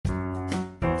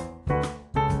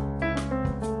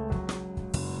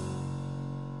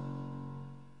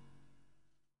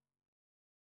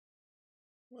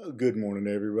Good morning,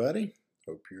 everybody.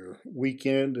 Hope your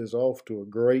weekend is off to a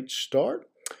great start.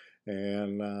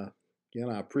 And again,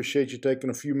 I appreciate you taking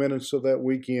a few minutes of that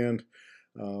weekend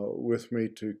with me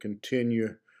to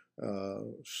continue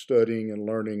studying and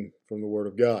learning from the Word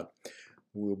of God.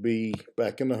 We'll be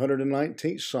back in the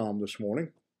 119th Psalm this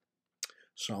morning.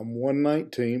 Psalm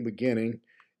 119, beginning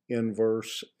in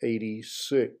verse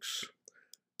 86.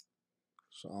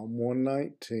 Psalm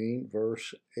 119,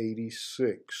 verse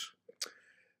 86.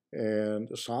 And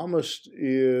the psalmist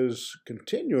is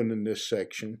continuing in this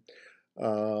section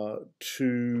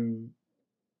to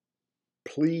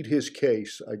plead his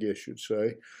case, I guess you'd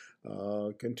say,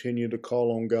 continue to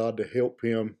call on God to help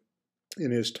him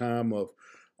in his time of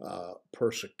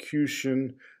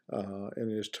persecution, in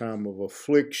his time of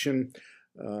affliction.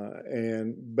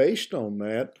 And based on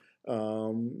that,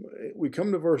 we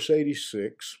come to verse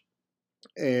 86,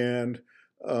 and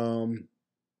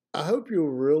I hope you'll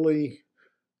really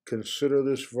consider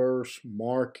this verse,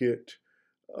 mark it,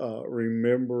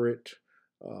 remember it,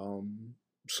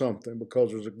 something,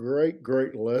 because there's a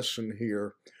great lesson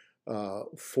here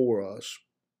for us.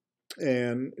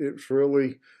 And it's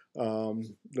really,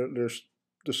 there's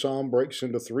the psalm breaks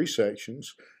into three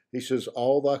sections. He says,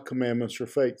 all thy commandments are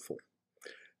faithful.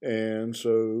 And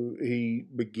so he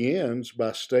begins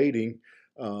by stating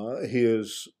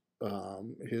his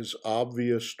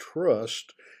obvious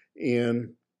trust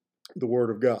in the Word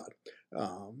of God,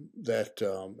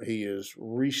 that he is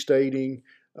restating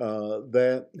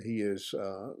that he is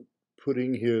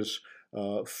putting his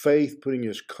faith, putting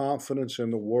his confidence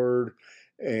in the Word,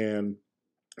 and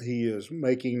he is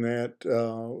making that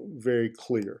very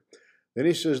clear. Then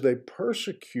he says, they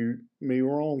persecute me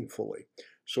wrongfully.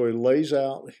 So he lays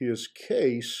out his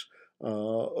case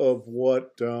of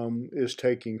what is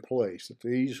taking place, that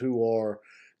these who are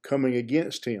coming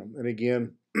against him, and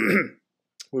again,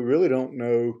 we really don't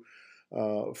know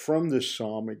from this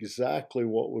psalm exactly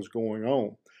what was going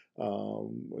on.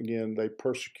 Again, they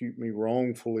persecute me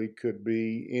wrongfully could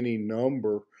be any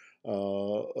number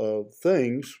of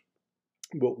things,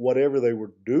 but whatever they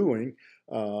were doing,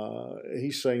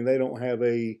 he's saying they don't have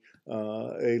a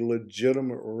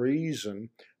legitimate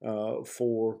reason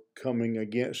for coming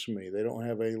against me. They don't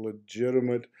have a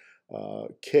legitimate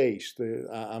case.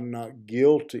 I'm not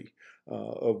guilty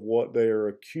of what they are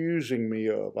accusing me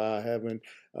of. I haven't,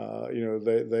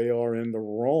 they are in the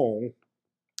wrong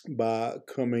by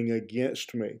coming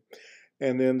against me.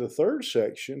 And then the third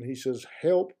section, he says,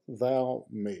 help thou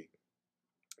me.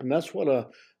 And that's what I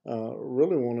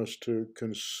really want us to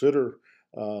consider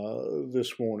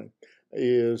this morning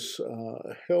is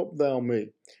help thou me.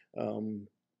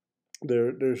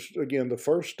 There's again, the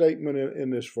first statement in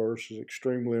this verse is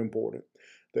extremely important,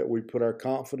 that we put our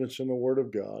confidence in the Word of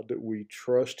God, that we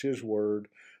trust His Word,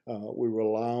 we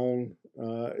rely on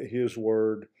His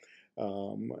Word,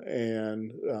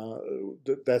 and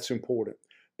that's important.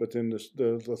 But then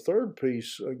the third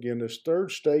piece, again, this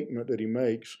third statement that he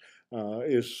makes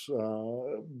is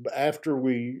after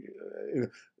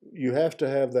you have to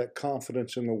have that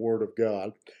confidence in the Word of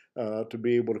God to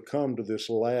be able to come to this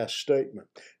last statement,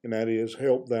 and that is,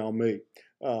 help thou me.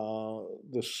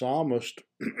 The psalmist,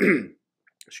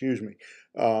 excuse me,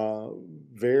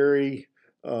 very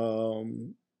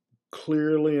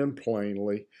clearly and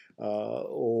plainly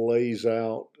lays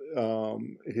out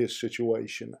his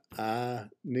situation. I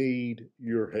need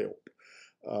your help.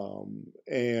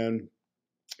 And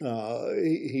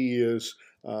he is,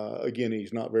 again,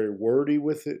 he's not very wordy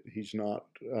with it. He's not,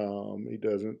 he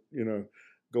doesn't,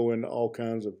 go into all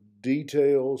kinds of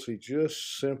details. He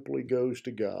just simply goes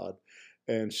to God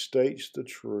and states the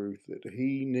truth that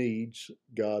he needs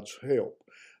God's help.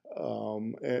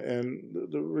 And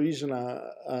the reason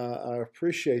I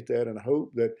appreciate that and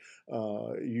hope that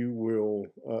you will,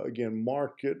 again,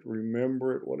 mark it,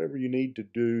 remember it, whatever you need to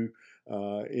do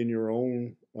in your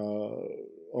own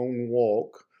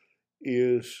walk,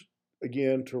 is,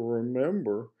 again, to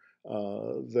remember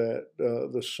that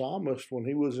the psalmist, when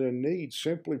he was in need,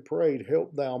 simply prayed,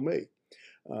 help thou me.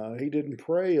 He didn't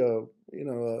pray a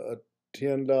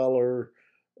 $10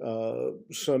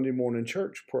 Sunday morning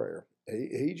church prayer.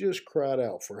 He just cried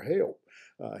out for help.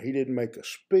 He didn't make a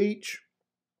speech.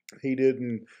 He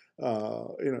didn't,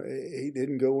 he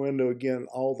didn't go into, again,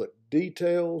 all the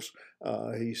details.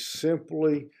 He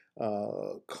simply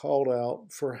called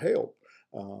out for help.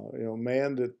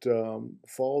 Man that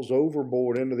falls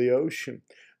overboard into the ocean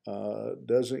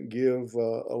doesn't give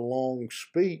a long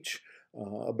speech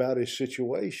about his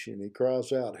situation. He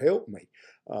cries out, help me.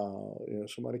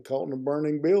 Somebody caught in a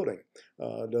burning building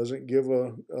doesn't give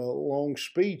a long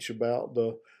speech about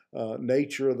the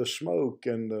nature of the smoke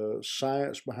and the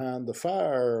science behind the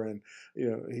fire. And,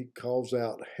 he calls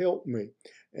out, help me.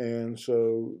 And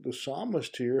so the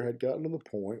psalmist here had gotten to the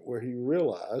point where he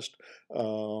realized,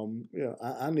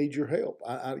 I need your help.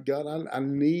 God, I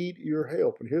need your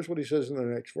help. And here's what he says in the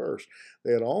next verse.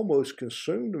 They had almost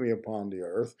consumed me upon the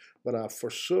earth, but I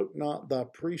forsook not thy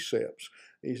precepts.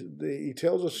 He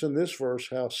tells us in this verse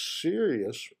how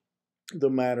serious the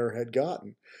matter had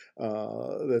gotten,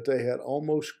 that they had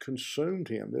almost consumed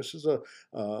him. This is a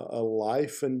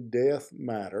life and death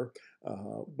matter.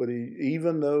 But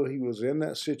even though he was in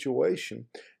that situation,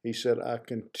 he said, I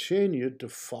continued to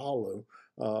follow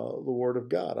the word of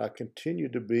God. I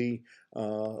continued to be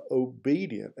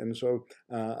obedient. And so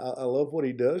I love what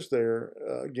he does there.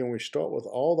 Again, we start with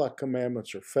all thy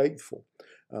commandments are faithful.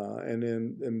 And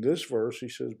in this verse, he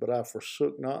says, but I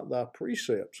forsook not thy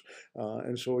precepts.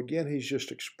 And so again, he's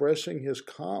just expressing his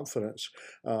confidence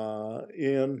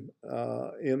in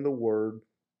the word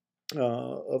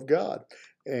of God.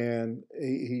 And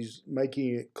he's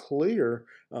making it clear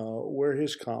where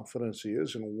his confidence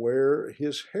is and where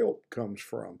his help comes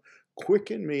from.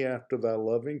 Quicken me after thy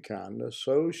loving kindness,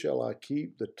 so shall I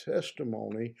keep the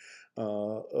testimony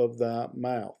of thy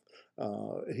mouth.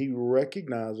 He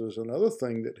recognizes another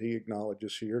thing that he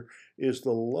acknowledges here is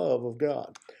the love of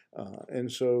God.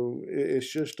 And so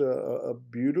it's just a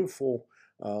beautiful,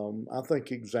 I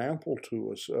think, example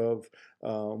to us of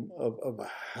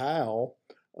how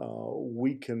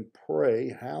we can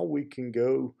pray, how we can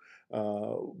go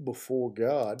before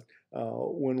God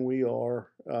when we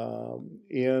are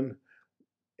in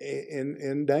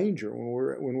danger,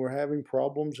 when we're having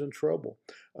problems and trouble.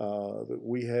 That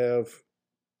we have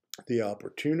the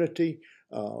opportunity.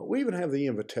 We even have the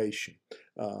invitation.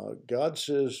 God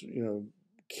says,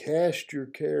 cast your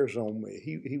cares on me.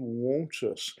 He wants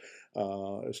us.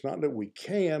 It's not that we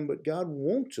can, but God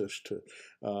wants us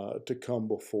to come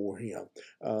before Him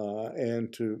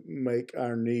and to make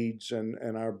our needs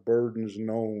and our burdens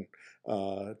known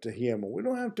to Him. And we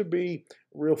don't have to be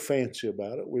real fancy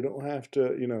about it. We don't have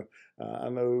to, I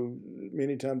know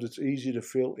many times it's easy to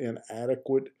feel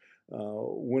inadequate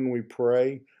when we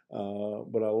pray,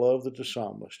 but I love that the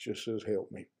psalmist just says,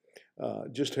 help me.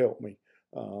 Just help me.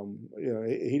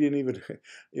 He didn't even,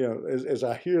 as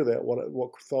I hear that,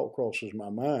 what thought crosses my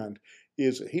mind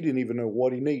is he didn't even know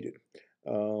what he needed.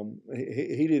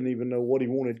 He didn't even know what he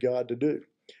wanted God to do.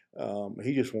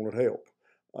 He just wanted help.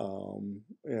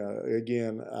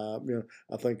 Again,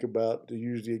 I think about, to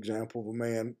use the example of a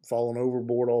man falling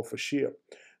overboard off a ship.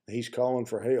 He's calling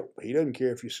for help. He doesn't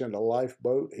care if you send a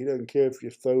lifeboat. He doesn't care if you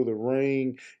throw the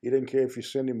ring. He doesn't care if you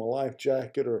send him a life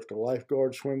jacket or if the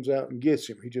lifeguard swims out and gets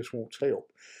him. He just wants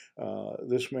help.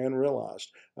 This man realized,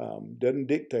 doesn't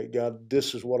dictate, God,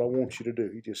 this is what I want you to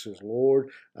do. He just says, Lord,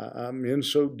 I'm in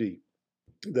so deep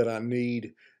that I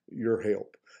need your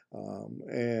help.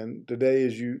 And today,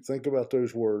 as you think about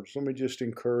those words, let me just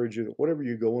encourage you that whatever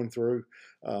you're going through,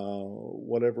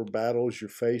 whatever battles you're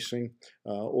facing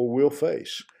or will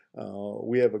face,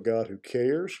 we have a God who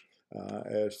cares.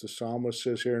 As the psalmist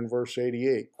says here in verse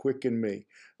 88, quicken me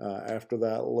after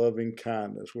thy loving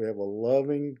kindness. We have a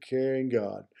loving, caring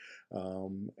God,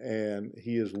 and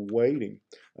He is waiting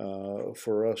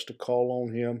for us to call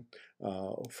on Him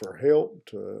for help,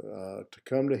 to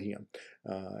come to Him,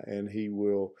 and He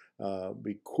will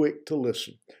be quick to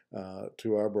listen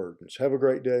to our burdens. Have a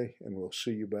great day, and we'll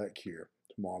see you back here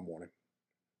tomorrow morning.